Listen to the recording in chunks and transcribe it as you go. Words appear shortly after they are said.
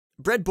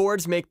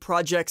Breadboards make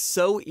projects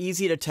so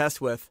easy to test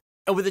with,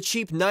 and with a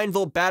cheap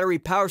 9-volt battery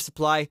power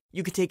supply,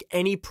 you can take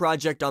any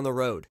project on the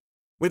road.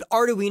 With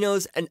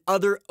Arduinos and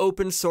other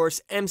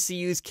open-source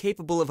MCUs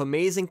capable of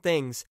amazing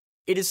things,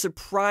 it is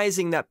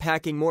surprising that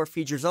packing more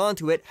features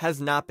onto it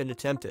has not been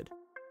attempted.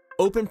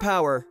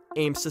 OpenPower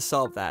aims to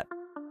solve that.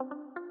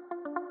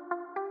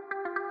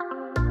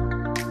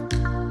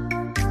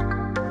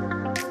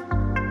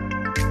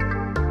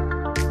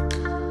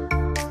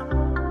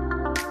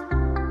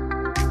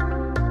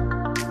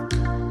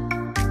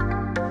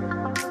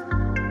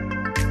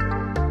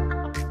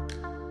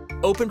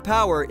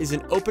 OpenPower is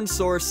an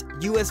open-source,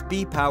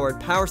 USB-powered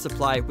power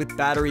supply with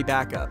battery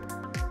backup.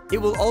 It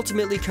will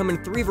ultimately come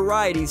in 3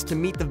 varieties to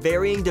meet the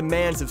varying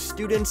demands of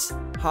students,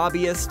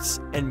 hobbyists,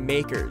 and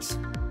makers.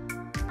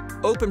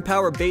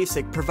 OpenPower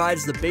Basic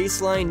provides the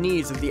baseline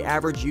needs of the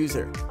average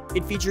user.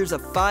 It features a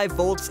 5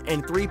 volts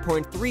and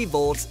 3.3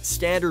 volts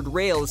standard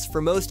rails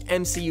for most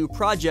MCU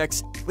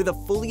projects with a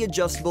fully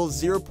adjustable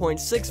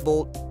 0.6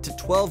 volt to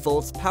 12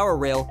 volts power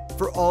rail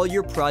for all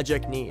your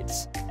project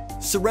needs.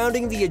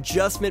 Surrounding the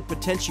adjustment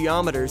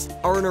potentiometers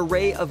are an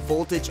array of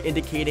voltage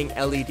indicating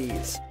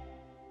LEDs.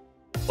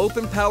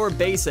 OpenPower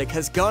Basic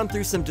has gone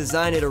through some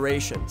design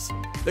iterations.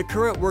 The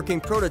current working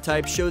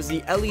prototype shows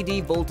the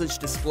LED voltage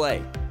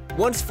display.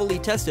 Once fully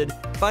tested,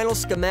 final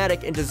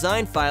schematic and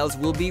design files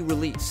will be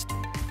released.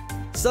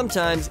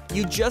 Sometimes,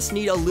 you just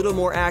need a little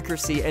more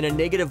accuracy and a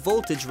negative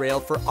voltage rail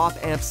for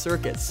op-amp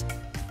circuits.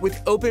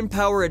 With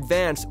OpenPower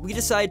Advanced, we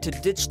decided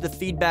to ditch the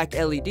feedback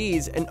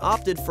LEDs and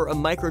opted for a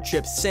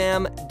microchip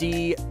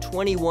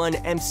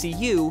SAM-D21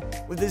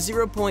 MCU with a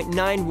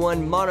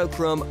 0.91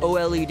 monochrome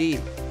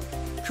OLED.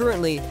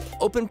 Currently,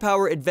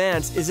 OpenPower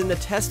Advanced is in the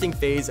testing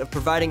phase of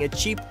providing a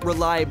cheap,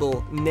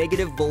 reliable,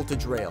 negative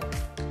voltage rail.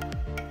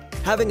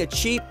 Having a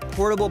cheap,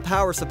 portable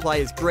power supply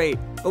is great,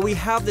 but we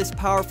have this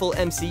powerful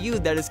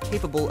MCU that is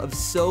capable of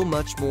so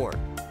much more.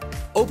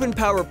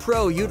 OpenPower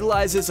Pro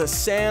utilizes a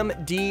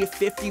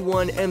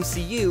SAM-D51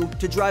 MCU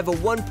to drive a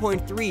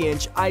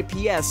 1.3-inch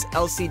IPS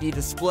LCD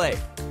display.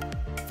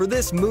 For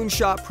this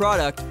moonshot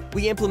product,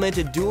 we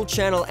implemented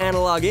dual-channel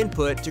analog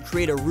input to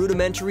create a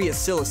rudimentary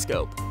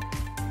oscilloscope.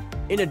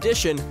 In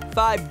addition,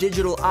 5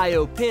 digital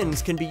I/O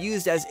pins can be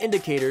used as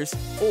indicators,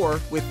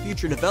 or, with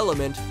future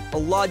development, a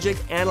logic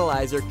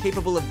analyzer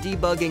capable of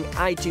debugging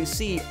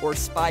I2C or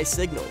SPI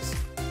signals.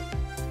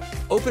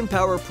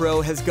 OpenPower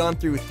Pro has gone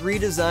through 3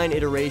 design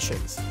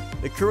iterations.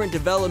 The current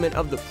development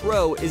of the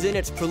Pro is in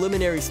its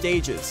preliminary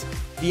stages.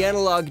 The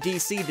analog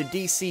DC to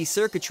DC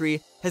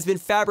circuitry has been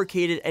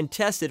fabricated and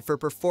tested for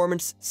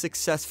performance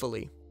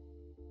successfully.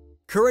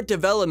 Current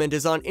development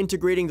is on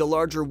integrating the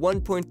larger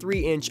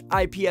 1.3-inch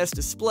IPS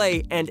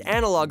display and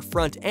analog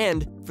front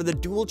end for the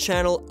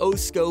dual-channel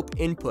O-scope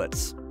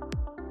inputs.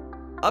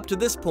 Up to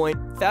this point,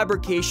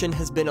 fabrication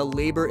has been a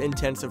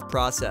labor-intensive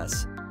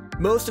process.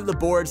 Most of the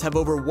boards have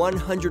over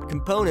 100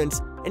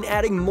 components, and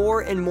adding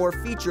more and more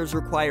features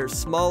requires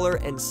smaller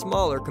and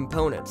smaller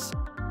components.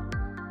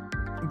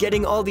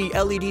 Getting all the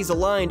LEDs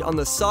aligned on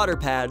the solder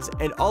pads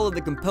and all of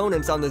the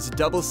components on this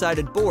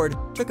double-sided board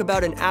took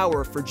about an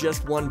hour for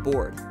just one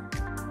board.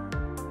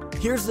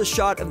 Here's the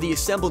shot of the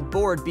assembled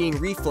board being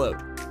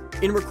reflowed.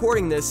 In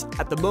recording this,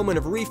 at the moment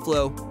of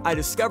reflow, I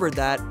discovered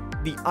that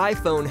the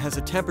iPhone has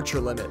a temperature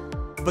limit,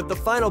 but the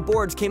final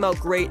boards came out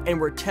great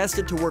and were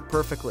tested to work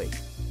perfectly.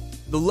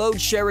 The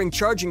load-sharing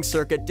charging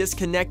circuit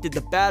disconnected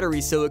the battery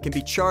so it can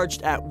be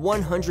charged at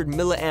 100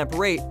 milliamp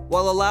rate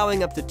while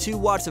allowing up to 2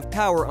 watts of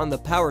power on the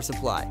power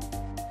supply.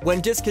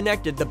 When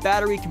disconnected, the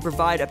battery can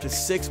provide up to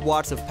 6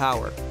 watts of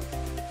power.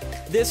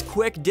 This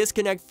quick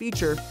disconnect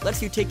feature lets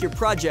you take your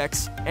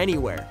projects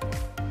anywhere.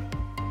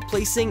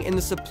 Placing in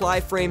the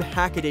Supplyframe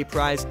Hackaday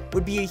prize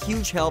would be a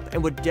huge help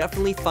and would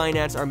definitely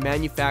finance our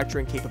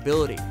manufacturing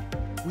capability.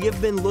 We have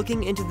been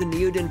looking into the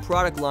Neoden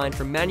product line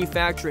for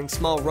manufacturing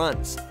small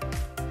runs.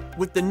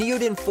 With the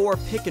Neoden 4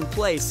 pick and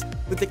place,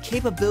 with the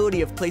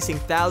capability of placing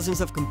thousands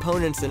of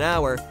components an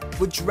hour,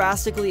 would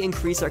drastically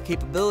increase our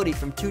capability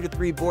from 2 to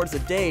 3 boards a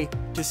day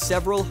to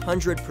several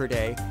hundred per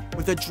day,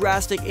 with a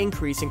drastic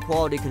increase in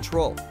quality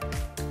control.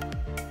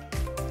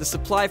 The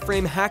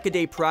Supplyframe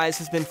Hackaday prize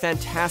has been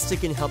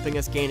fantastic in helping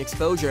us gain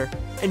exposure,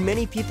 and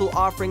many people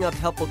offering up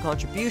helpful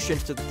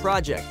contributions to the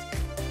project.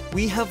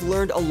 We have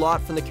learned a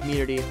lot from the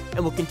community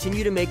and will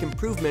continue to make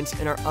improvements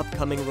in our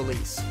upcoming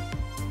release.